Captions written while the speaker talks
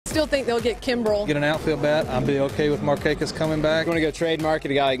still think they'll get Kimbrel. Get an outfield bat. I'll be okay with Markakis coming back. I'm going to go trade market.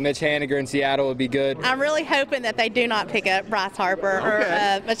 A guy like Mitch Haniger in Seattle would be good. I'm really hoping that they do not pick up Bryce Harper or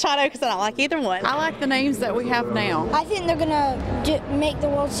Machado because I don't like either one. I like the names that we have now. I think they're going to make the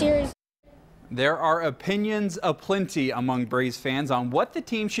World Series. There are opinions aplenty among Braves fans on what the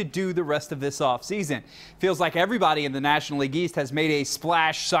team should do the rest of this offseason. Feels like everybody in the National League East has made a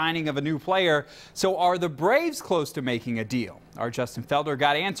splash signing of a new player. So are the Braves close to making a deal? Our Justin Felder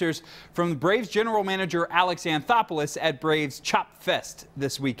got answers from the Braves general manager Alex Anthopoulos at Braves Chop Fest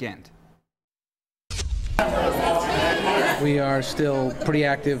this weekend. We are still pretty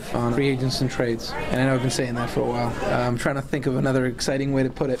active on free agents and trades, and I know I've been saying that for a while. I'm trying to think of another exciting way to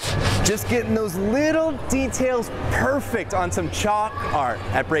put it. Just getting those little details perfect on some chalk art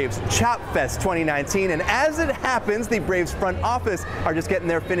at Braves Chop Fest 2019, and as it happens, the Braves front office are just getting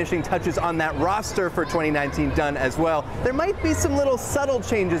their finishing touches on that roster for 2019 done as well. There might be some little subtle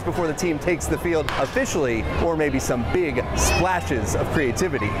changes before the team takes the field officially, or maybe some big splashes of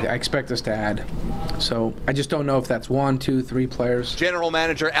creativity. I expect us to add, so I just don't know if that's 1, 2, 3 players. General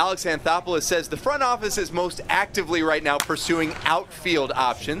Manager Alex Anthopoulos says the front office is most actively right now pursuing outfield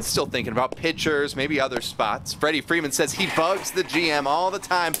options, still thinking about pitchers, maybe other spots. Freddie Freeman says he bugs the GM all the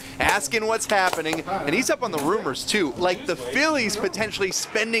time, asking what's happening, and he's up on the rumors too, like the Phillies potentially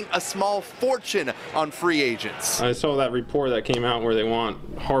spending a small fortune on free agents. I saw that report that came out where they want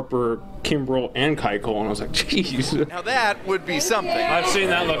Harper, Kimbrel, and Keuchel, and I was like, jeez. Now that would be something. I've seen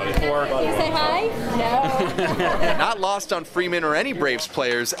that look before. Can you say hi? No. Not lost on Freeman or any Braves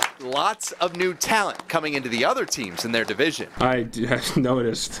players, lots of new talent coming into the other teams in their division. I have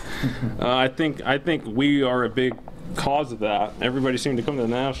noticed. I think we are a big cause of that. Everybody seemed to come to the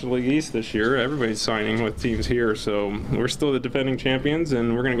National League East this year. Everybody's signing with teams here, so we're still the defending champions,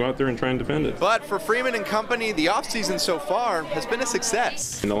 and we're going to go out there and try and defend it. But for Freeman and company, the offseason so far has been a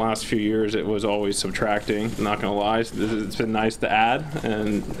success. In the last few years, it was always subtracting. Not going to lie, it's been nice to add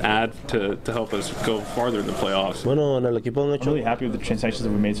to help us go farther in the playoffs. I'm really happy with the transactions that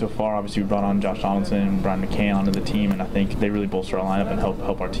we made so far. Obviously, we brought on Josh Donaldson and Brian McCann onto the team, and I think they really bolster our lineup and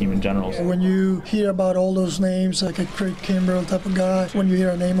help our team in general. When you hear about all those names, like a Craig Kimbrel type of guy, when you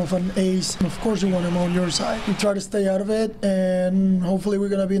hear a name of an ace, of course you want him on your side. We try to stay out of it, and hopefully we're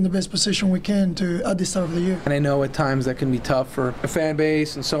going to be in the best position we can at the start of the year. And I know at times that can be tough for a fan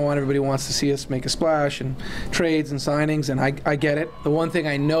base and so on. Everybody wants to see us make a splash and trades and signings, and I get it. The one thing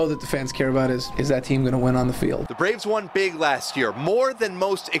I know that the fans care about is that team going to win on the field. The Braves won big last year, more than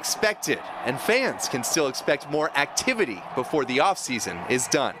most expected, and fans can still expect more activity before the offseason is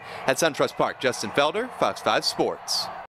done. At SunTrust Park, Justin Felder, Fox 5 Sports.